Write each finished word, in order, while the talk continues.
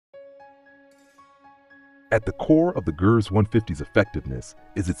At the core of the Gürz 150's effectiveness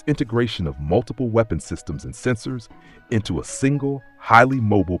is its integration of multiple weapon systems and sensors into a single, highly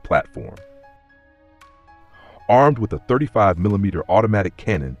mobile platform. Armed with a 35mm automatic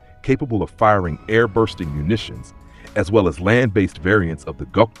cannon capable of firing air-bursting munitions, as well as land-based variants of the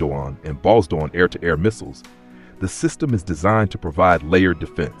Gökberk and Bozdağ air-to-air missiles, the system is designed to provide layered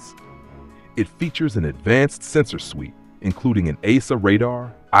defense. It features an advanced sensor suite, including an AESA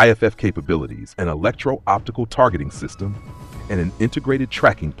radar, IFF capabilities, an electro-optical targeting system, and an integrated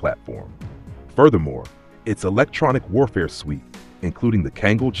tracking platform. Furthermore, its electronic warfare suite, including the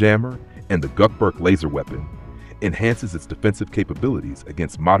Kangal jammer and the Gökberk laser weapon, enhances its defensive capabilities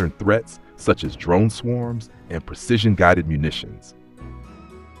against modern threats such as drone swarms and precision-guided munitions.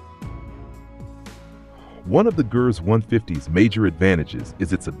 One of the Gürz 150's major advantages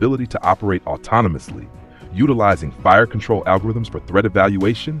is its ability to operate autonomously, utilizing fire control algorithms for threat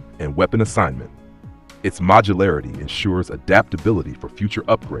evaluation and weapon assignment. Its modularity ensures adaptability for future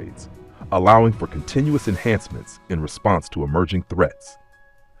upgrades, allowing for continuous enhancements in response to emerging threats.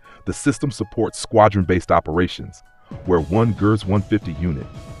 The system supports squadron-based operations, where one Gürz 150 unit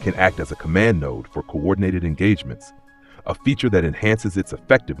can act as a command node for coordinated engagements, a feature that enhances its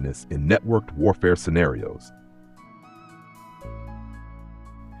effectiveness in networked warfare scenarios.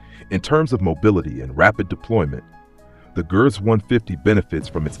 In terms of mobility and rapid deployment, the Gürz 150 benefits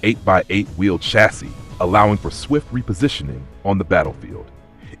from its 8x8 wheeled chassis, allowing for swift repositioning on the battlefield.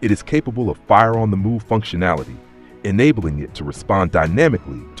 It is capable of fire-on-the-move functionality, enabling it to respond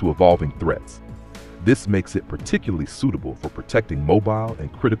dynamically to evolving threats. This makes it particularly suitable for protecting mobile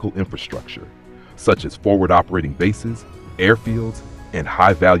and critical infrastructure, such as forward operating bases, airfields, and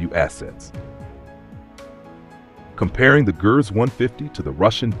high-value assets. Comparing the Gürz 150 to the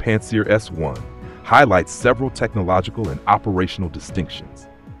Russian Pantsir-S1 highlights several technological and operational distinctions.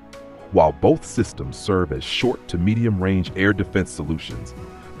 While both systems serve as short to medium-range air defense solutions,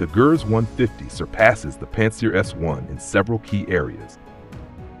 the Gürz 150 surpasses the Pantsir-S1 in several key areas.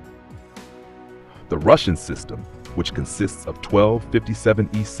 The Russian system, which consists of 12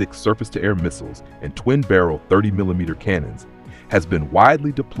 57E6 surface-to-air missiles and twin-barrel 30mm cannons, has been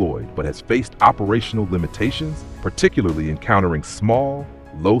widely deployed but has faced operational limitations, particularly encountering small,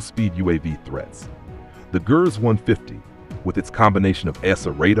 low-speed UAV threats. The Gürz 150, with its combination of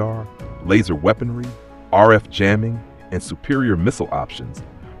AESA radar, laser weaponry, RF jamming, and superior missile options,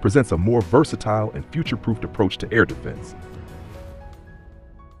 presents a more versatile and future-proofed approach to air defense.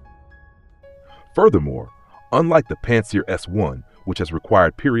 Furthermore, unlike the Pantsir-S1, which has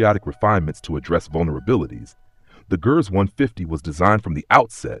required periodic refinements to address vulnerabilities, the Gürz 150 was designed from the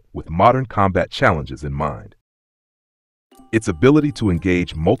outset with modern combat challenges in mind. Its ability to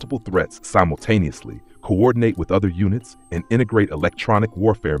engage multiple threats simultaneously, coordinate with other units, and integrate electronic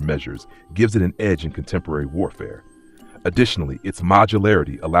warfare measures gives it an edge in contemporary warfare. Additionally, its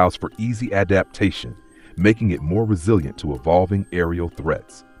modularity allows for easy adaptation, making it more resilient to evolving aerial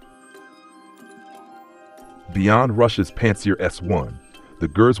threats. Beyond Russia's Pantsir-S1, the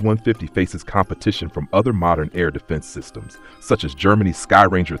Gürz 150 faces competition from other modern air defense systems, such as Germany's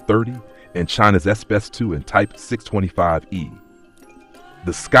Skyranger 30 and China's SBS-2 and Type 625E.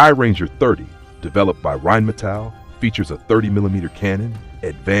 The Skyranger 30, developed by Rheinmetall, features a 30mm cannon,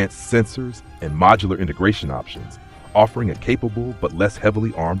 advanced sensors, and modular integration options, offering a capable but less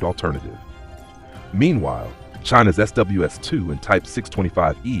heavily armed alternative. Meanwhile, China's SWS-2 and Type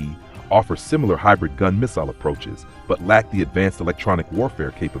 625E offer similar hybrid gun missile approaches, but lack the advanced electronic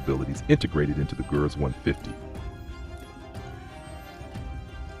warfare capabilities integrated into the Gürz 150.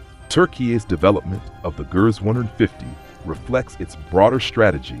 Turkey's development of the Gürz 150 reflects its broader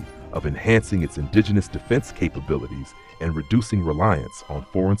strategy of enhancing its indigenous defense capabilities and reducing reliance on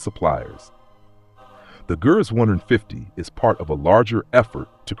foreign suppliers. The Gürz 150 is part of a larger effort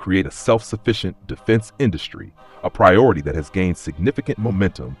to create a self-sufficient defense industry, a priority that has gained significant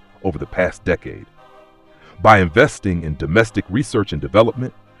momentum over the past decade. By investing in domestic research and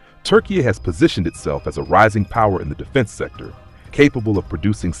development, Turkey has positioned itself as a rising power in the defense sector, capable of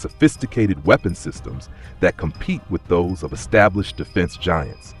producing sophisticated weapon systems that compete with those of established defense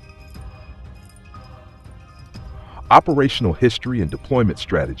giants. Operational history and deployment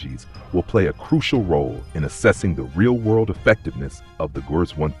strategies will play a crucial role in assessing the real-world effectiveness of the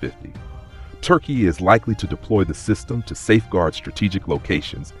Gürz 150. Turkey is likely to deploy the system to safeguard strategic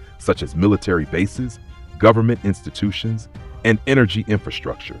locations such as military bases, government institutions, and energy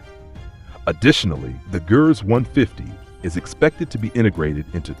infrastructure. Additionally, the Gürz 150 is expected to be integrated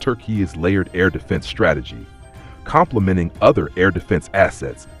into Turkey's layered air defense strategy, complementing other air defense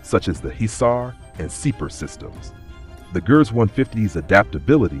assets such as the Hisar and Surpass systems. The Gürz 150's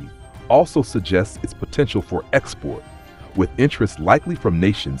adaptability also suggests its potential for export, with interest likely from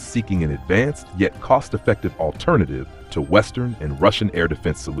nations seeking an advanced yet cost-effective alternative to Western and Russian air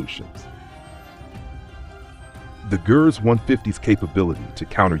defense solutions. The Gürz 150's capability to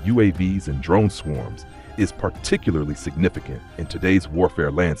counter UAVs and drone swarms is particularly significant in today's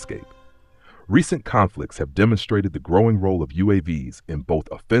warfare landscape. Recent conflicts have demonstrated the growing role of UAVs in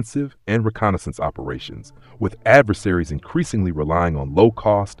both offensive and reconnaissance operations, with adversaries increasingly relying on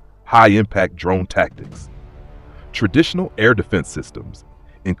low-cost, high-impact drone tactics. Traditional air defense systems,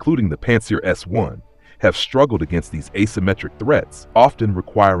 including the Pantsir-S1, have struggled against these asymmetric threats, often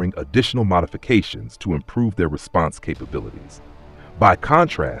requiring additional modifications to improve their response capabilities. By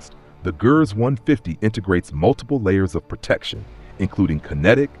contrast, the Gürz 150 integrates multiple layers of protection, including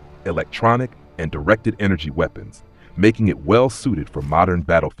kinetic, electronic, and directed energy weapons, making it well-suited for modern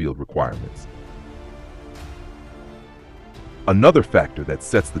battlefield requirements. Another factor that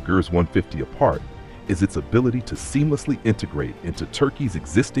sets the Gürz 150 apart is its ability to seamlessly integrate into Turkey's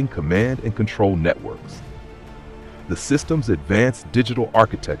existing command and control networks. The system's advanced digital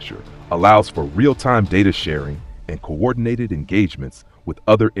architecture allows for real-time data sharing and coordinated engagements with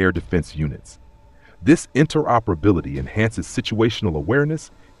other air defense units. This interoperability enhances situational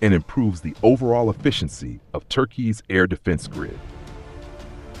awareness and improves the overall efficiency of Turkey's air defense grid.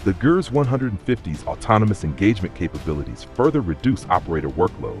 The Gürz 150's autonomous engagement capabilities further reduce operator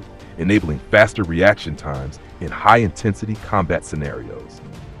workload, enabling faster reaction times in high-intensity combat scenarios.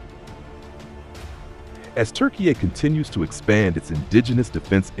 As Turkey continues to expand its indigenous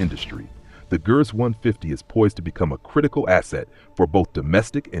defense industry, the Gürz 150 is poised to become a critical asset for both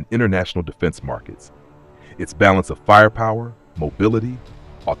domestic and international defense markets. Its balance of firepower, mobility,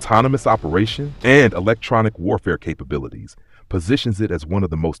 autonomous operation, and electronic warfare capabilities positions it as one of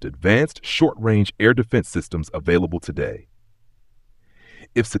the most advanced short-range air defense systems available today.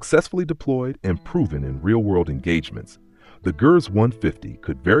 If successfully deployed and proven in real-world engagements, the Gürz 150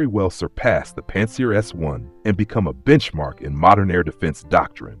 could very well surpass the Pantsir-S1 and become a benchmark in modern air defense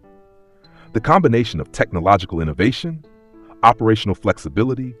doctrine. The combination of technological innovation, operational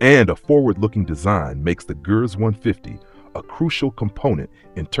flexibility, and a forward-looking design makes the Gürz 150 a crucial component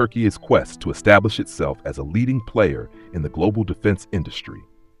in Turkey's quest to establish itself as a leading player in the global defense industry.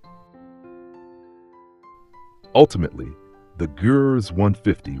 Ultimately, the Gürz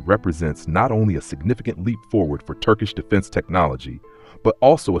 150 represents not only a significant leap forward for Turkish defense technology, but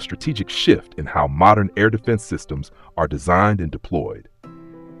also a strategic shift in how modern air defense systems are designed and deployed.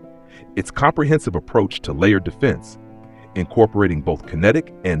 Its comprehensive approach to layered defense, incorporating both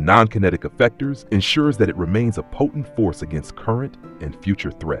kinetic and non-kinetic effectors, ensures that it remains a potent force against current and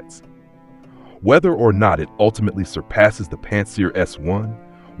future threats. Whether or not it ultimately surpasses the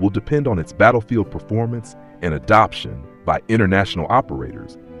Pantsir-S1 will depend on its battlefield performance and adoption by international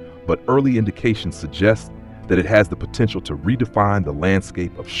operators, but early indications suggest that it has the potential to redefine the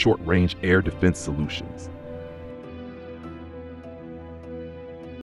landscape of short-range air defense solutions.